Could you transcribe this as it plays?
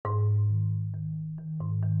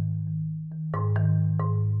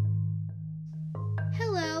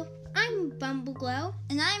Bumbleglow.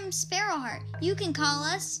 And I'm Sparrowheart. You can call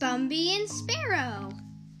us Bumby and Sparrow.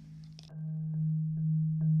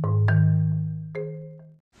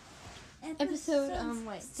 Episode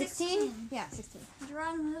 16? Yeah, 16.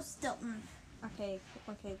 Geronimo Stilton. Okay,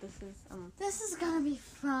 this is, This is gonna be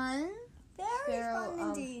fun. Very Sparrow, fun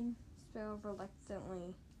indeed. Sparrow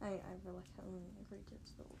reluctantly, I reluctantly agreed to it,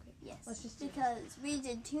 so okay. Yes, Let's just do because we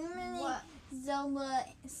did too many Zelda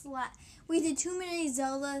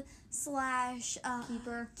slash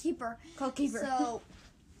Keeper. Called Keeper. So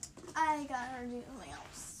I got her to do something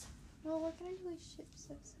else. Well, we're gonna do a ships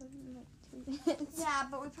episode in like 2 minutes. Yeah,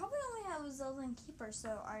 but we probably only have Zelda and Keeper,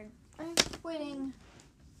 so I'm waiting.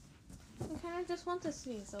 I kind of just want this to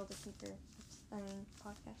be a Zelda Keeper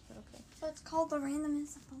podcast, but okay. So it's called the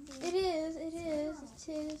Randomness. It is.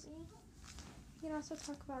 You can also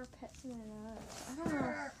talk about our pets and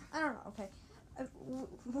I don't know. Okay. I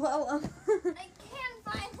can't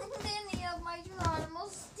find any of my Geronimo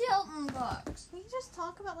Stilton books. We can just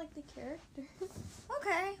talk about like the characters.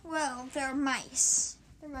 Okay. Well, they're mice.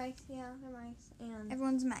 They're mice. Yeah, they're mice. And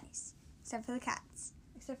Everyone's mice, except for the cats.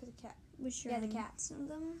 except for the cat. Which the cats. Of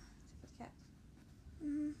them. Except for the cat.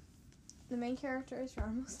 Mm-hmm. The main character is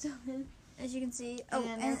Geronimo Stilton. As you can see. And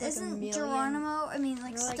And isn't Geronimo?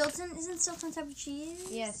 Stilton. Isn't Stilton type of cheese?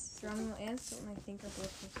 Yes, Geronimo and Stilton, I think, are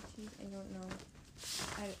both types of cheese. I don't know.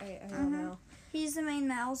 I don't know. He's the main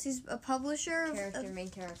mouse. He's a publisher. Main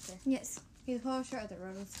character. Yes. He's a publisher of the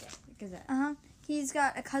Roman Gazette. He's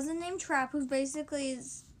got a cousin named Trap, who's basically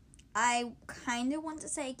I kind of want to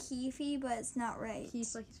say Keefy, but it's not right.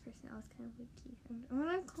 Keith, like his personality is kind of like Keith. I'm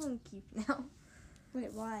gonna call him Keith now.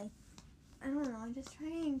 Wait, why? I don't know. I'm just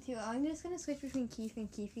trying to. I'm just gonna switch between Keith and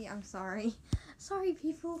Keefy. I'm sorry. Sorry,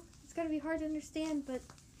 people. It's gonna be hard to understand, but.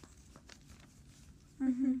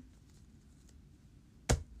 Mm-hmm.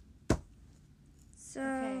 So.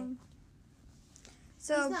 Okay.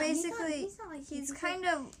 So basically,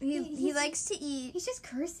 he likes to eat. He's just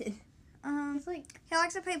cursing. He's like he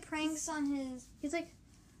likes to play pranks on his. He's like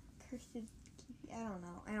cursed. I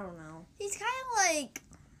don't know. He's kind of like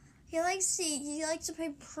he likes to play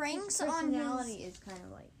pranks his on his. Personality is kind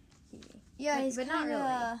of like Kiwi. Yeah, but not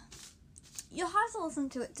really. You'll have to listen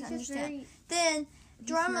to it to He's understand. Then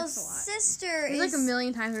Geronimo's sister is like a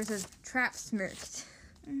million times where it says "trap smirked,"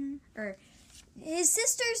 or his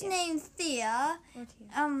sister's named Thea. Or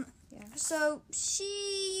Tia. Yeah. So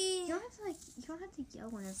she. You don't have to yell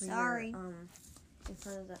whenever Sorry. you're in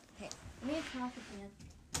front of the. Hey, let me turn off the fan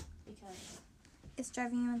because It's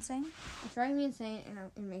driving you insane? it's driving me insane and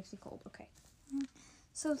it makes me cold. Okay.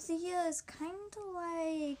 So Thea is kind of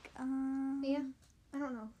like Yeah. I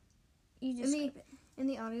don't know. You describe it. In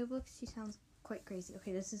the audiobooks, she sounds quite crazy.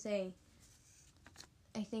 Okay, this is I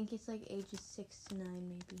think it's like ages 6 to 9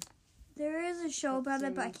 maybe. There is a show about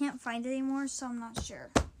it, but I can't find it anymore, so I'm not sure.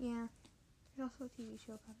 Yeah. There's also a TV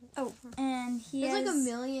show about it. Oh, and There's like a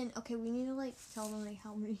million. Okay, we need to like tell them like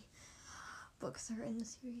how many books are in the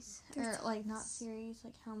series. Or like not series,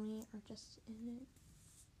 like how many are just in it.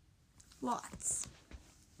 Lots.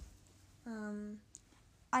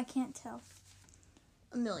 I can't tell.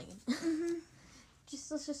 A million.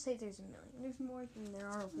 Let's just say there's a million. There's more than there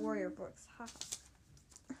are warrior books. Ha.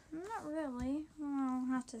 Not really. I'll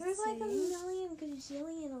have to There's see. like a million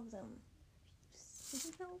gajillion of them. Did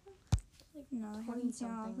you know them? Like no, I 20 haven't seen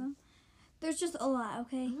all of something. them. There's just a lot,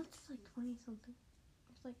 okay? I know there's like 20 something.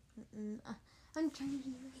 There's like I'm trying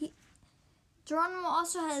to. Geronimo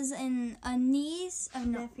also has a niece,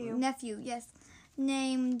 nephew, yes,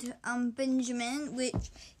 named Benjamin,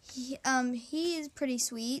 which he is pretty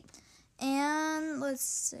sweet. And let's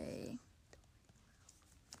see.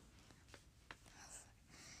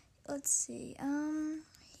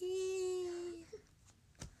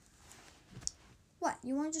 What?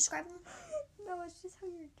 You want to describe him? No, it's just how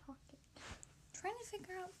you're talking. Trying to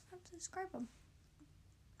figure out how to describe him.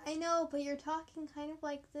 I know, but you're talking kind of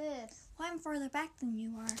like this. Well, I'm farther back than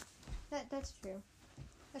you are. That's true.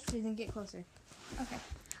 That's true. Then get closer. Okay.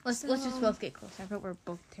 Let's just both get closer. I bet we're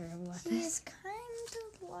both terrible at this. He's kind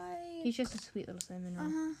of like. He's just a sweet little cinnamon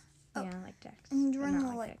roll. Oh. Yeah, like Dex. And Geronimo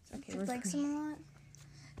not like Dex. Okay, likes him a lot.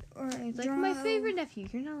 Or he's like my favorite nephew.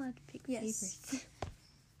 You're not allowed to pick favorites.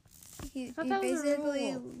 He thought that was a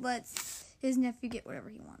basically rule. lets his nephew get whatever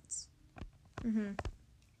he wants.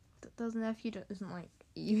 Those nephew isn't like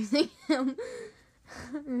using him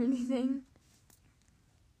or anything.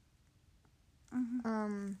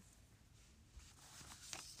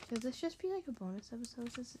 Should this just be like a bonus episode?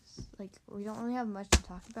 This is like we don't really have much to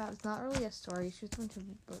talk about. It's not really a story. It's just a bunch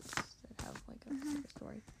of books that have like a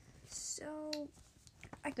story. So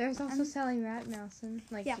There's also Sally Ratmousin.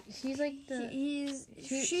 Like, yeah. she's like the...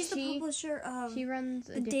 She's the publisher of She runs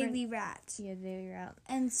the Daily Rat. Yeah, Daily Rat.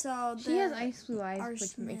 And so she has ice blue eyes,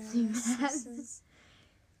 which makes me mad.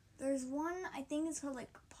 There's one, I think it's called,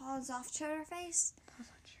 like, Paws Off Cheddar Face.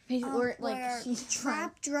 Or, like, she's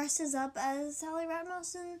Trap dresses up as Sally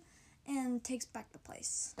Ratmousin and takes back the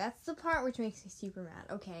place. That's the part which makes me super mad.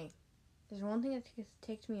 Okay. There's one thing that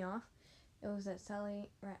ticked me off. It was that Sally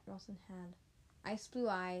Ratmousin had ice blue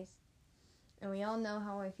eyes. And we all know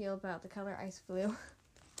how I feel about the color ice blue.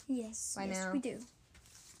 Yes, now. We do.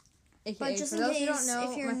 AKA, But just for in those case, who don't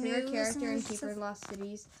know, if you're my favorite new character in listeners Keeper of the Lost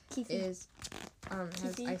Cities Keefy. has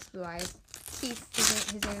ice blue eyes.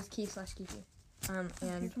 Keith. His name is Keith/Keefy.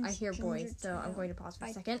 And I hear boys, so I'm going to pause for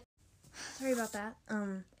a second. Sorry about that.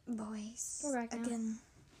 Boys. We're back now. Again.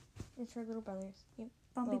 It's our little brothers. Yep.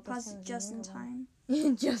 Bumpy pause just in time.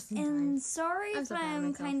 Just in time. And sorry if so proud of I'm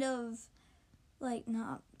myself. kind of, like,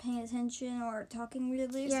 not paying attention or talking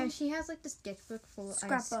weirdly. Yeah, she has, like, the sketchbook full of...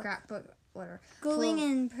 Scrapbook, whatever. Gluing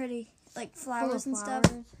in pretty, like, flowers and stuff.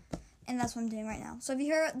 And that's what I'm doing right now. So if you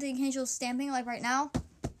hear the occasional stamping, like right now,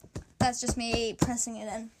 that's just me pressing it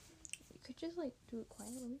in. You could just, like, do it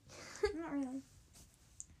quietly. Not really.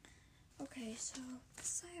 Okay, so this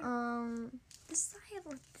side. This side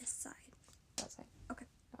or this side? That side. Okay.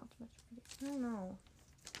 Not too much pretty. I don't know.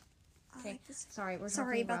 Okay. Like this. Sorry, we're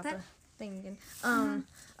Sorry talking about about that. the thing again.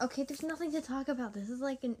 Okay, there's nothing to talk about. This is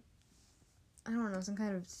like I don't know, some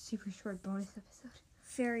kind of super short bonus episode.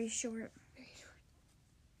 Very short. Very short.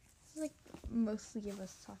 This is like mostly of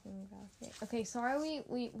us talking about it. Okay, sorry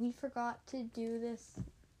we forgot to do this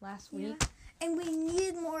last week. And we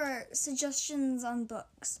need more suggestions on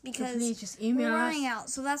books because please just email we're us. running out.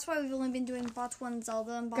 So that's why we've only been doing Bot 1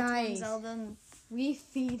 Zelda and Bot 1 Zelda. And We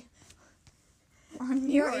feed on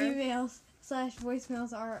your emails /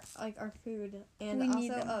 voicemails are like our food. And we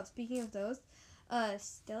need also, them. Speaking of those,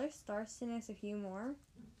 Stellar Star sent us a few more.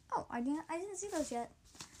 Oh, I didn't see those yet.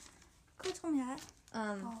 Who told me that?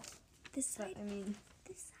 This side. I mean,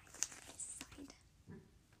 This side.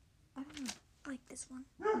 I don't know. I like this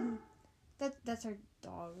one. That's our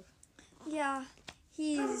dog. Yeah,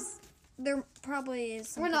 there probably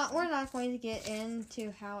is. We're not going to get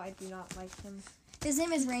into how I do not like him. His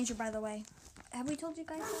name is Ranger, by the way. Have we told you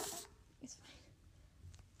guys that? It's fine.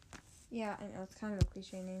 Yeah, I know it's kind of a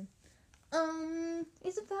cliche name.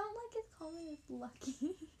 It's about like as common as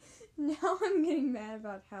Lucky. Now I'm getting mad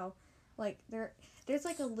about how like there's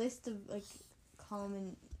like a list of like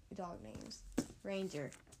common dog names.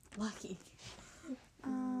 Ranger, Lucky. I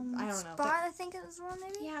don't know. Spot, I think it was one,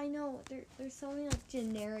 maybe? Yeah, I know. There's so many like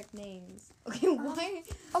generic names. Okay, why?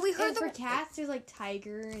 Oh, we heard and for cats, there's like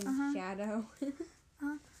Tiger and Shadow.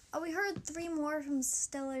 Oh, we heard 3 more from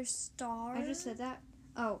Stellar Star. I just said that.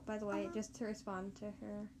 Oh, by the way, just to respond to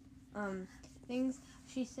her things,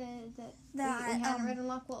 she said that we hadn't read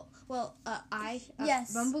Unlock.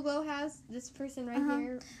 yes. Bumbleglow has this person right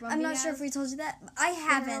here. Bumby I'm not sure if we told you that. I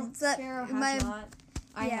haven't. Sparrow has not.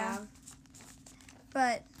 I have.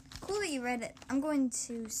 But cool that you read it. I'm going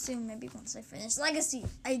to soon, maybe once I finish Legacy.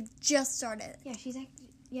 I just started.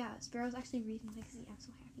 Yeah, Sparrow's actually reading Legacy. I'm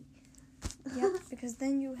so happy. Yeah, because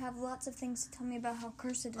then you have lots of things to tell me about how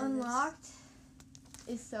cursed it is. Unlocked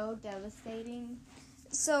is so devastating.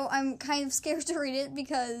 So I'm kind of scared to read it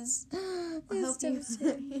because it's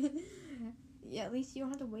devastating. Yeah, at least you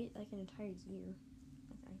don't have to wait like an entire year,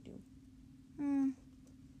 like I do.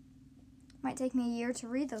 Might take me a year to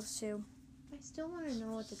read those 2. I still want to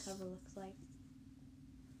know what the cover looks like.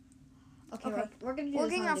 Okay. We're gonna do this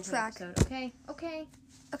getting on a off track. Episode. Okay.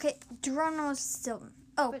 Geronimo Stilton.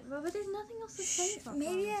 Oh, but there's nothing else to say about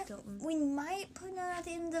maybe Geronimo Stilton. we might put it at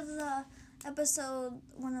the end of the episode,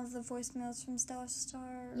 one of the voicemails from Stellar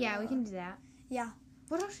Star. Yeah, we can do that. Yeah.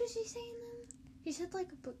 What else did she say in them? She said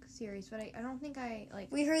like a book series, but I don't think I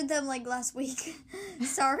like. We heard them like last week.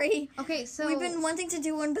 Sorry. Okay, so we've been wanting to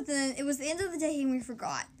do one, but then it was the end of the day and we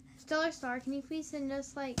forgot. Stellar Star, can you please send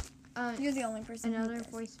us like you're the only person. another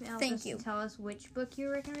voicemail? Thank you. To tell us which book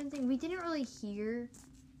you're recommending. We didn't really hear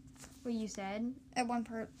what you said at one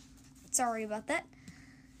part. Sorry about that.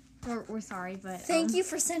 We're sorry, but thank you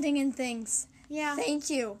for sending in things. Yeah. Thank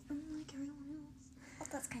you. Like everyone else. Oh,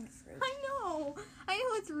 that's kind of rude. I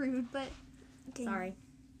know it's rude, but okay. Sorry.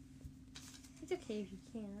 It's okay if you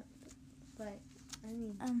can't, but I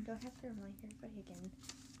mean, don't have to remind everybody again.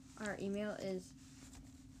 Our email is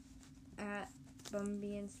at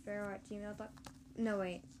bumbyandsparrow@gmail.com. No,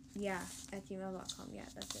 wait. Yeah, at gmail.com. Yeah,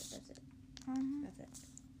 that's it. That's it.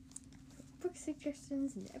 Book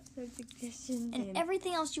suggestions and episode suggestions. And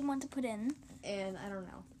everything else you want to put in. And I don't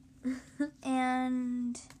know.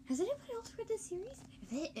 And has anybody else read this series?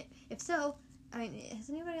 If so, I mean, has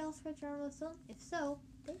anybody else read Randomness still? If so,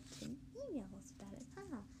 they can email us about it.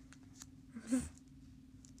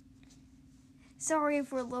 Sorry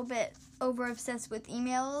if we're a little bit over obsessed with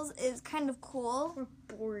emails. It's kind of cool. We're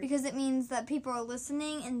bored. Because it means that people are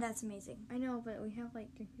listening, and that's amazing. I know, but we have like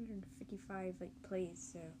 355 plays,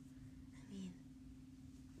 so I mean,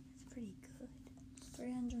 it's pretty good.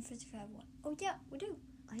 355 what? Oh yeah, we do.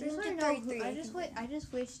 I just want to know. I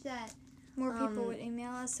just wish that more people would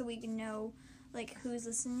email us so we can know like who's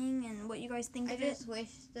listening and what you guys think of it. I just wish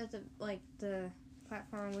that the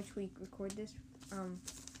platform on which we record this,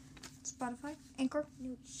 Spotify, Anchor.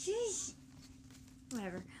 No, sheesh.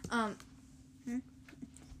 Whatever. I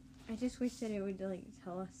just wish that it would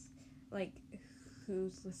tell us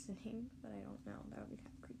who's listening, but I don't know. That would be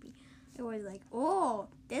kind of creepy. It was like, oh,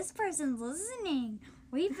 this person's listening.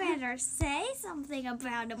 We better say something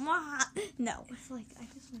about him. No. It's like, I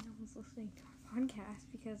just want to know who's listening to our podcast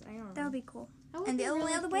because I don't know. That would be cool. And the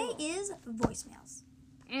only other way is voicemails.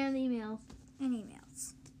 And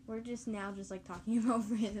emails. We're just talking about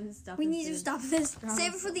random stuff. We need to stop this.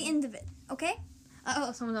 Save it for the end of it, okay?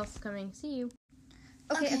 Oh, someone else is coming. See you.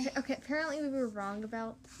 Okay. Apparently we were wrong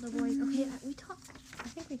about the boys. Okay, I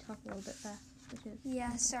think we talk a little bit fast.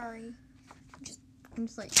 Yeah, sorry. I'm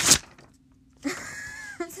just like...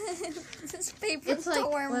 This paper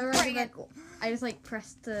storm. I just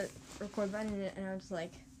pressed the record button and I was just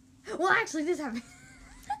like, well, actually, this happened.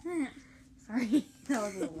 Sorry, that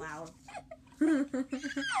was a little loud.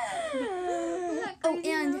 Oh,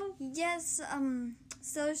 and yes,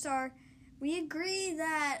 Star, we agree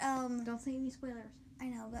that don't say any spoilers. I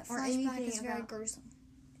know that flashback is very gruesome.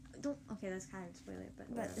 Okay, that's kind of a spoiler, but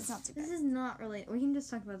it's not too bad. This is not really. We can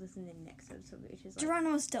just talk about this in the next episode, which is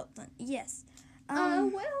Geronimo Stilton. Yes. What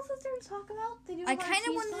else is there to talk about? I kind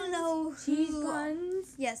of want to know cheese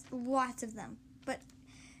buns. Yes, lots of them. But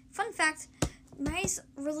fun fact, mice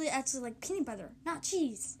really actually like peanut butter, not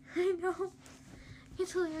cheese. I know.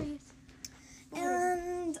 It's hilarious.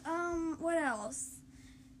 And what else?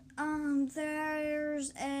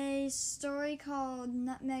 There's a story called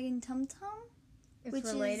Nutmeg and Tum Tum.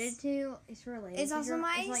 It's related to. It's also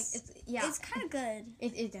mice. It's kind of good.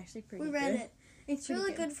 It's actually pretty. We read read it. It's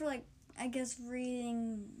really good for I guess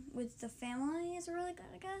reading with the family is really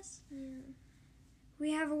good. I guess. Yeah.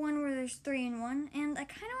 We have one where there's 3 in 1, and I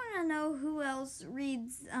kind of want to know who else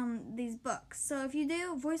reads these books. So if you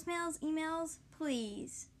do, voicemails, emails,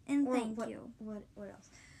 please, and thank you. What else?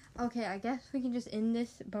 Okay, I guess we can just end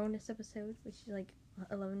this bonus episode, which is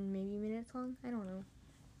 11 maybe minutes long. I don't know.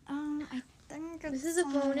 I think this is a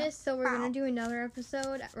bonus, so we're gonna do another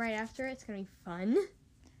episode right after. It's gonna be fun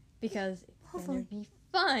because it's gonna be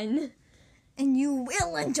fun, and you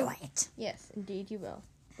will enjoy it. Yes, indeed you will.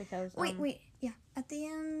 Because wait, yeah. At the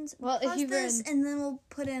end, well, if you this, and then we'll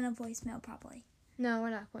put in a voicemail probably. No, we're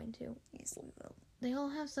not going to. Yes, we will. They all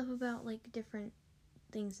have stuff about different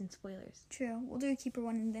things and spoilers. True. We'll do a keeper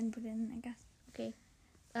one and then put in, I guess. Okay.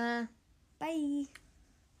 Bye.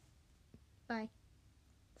 Bye.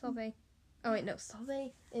 Salve. Oh wait, no.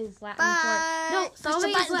 Salve is Latin Bye. for. No, salve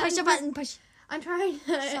is Latin. Push the button. Push. I'm trying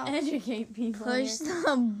to educate people. Push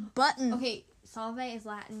the button. Okay, salve is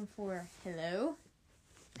Latin for hello,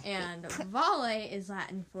 and vale is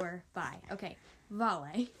Latin for bye. Okay, vale.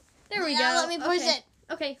 There we go. Let me push it.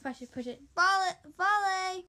 Okay, push it. Vale.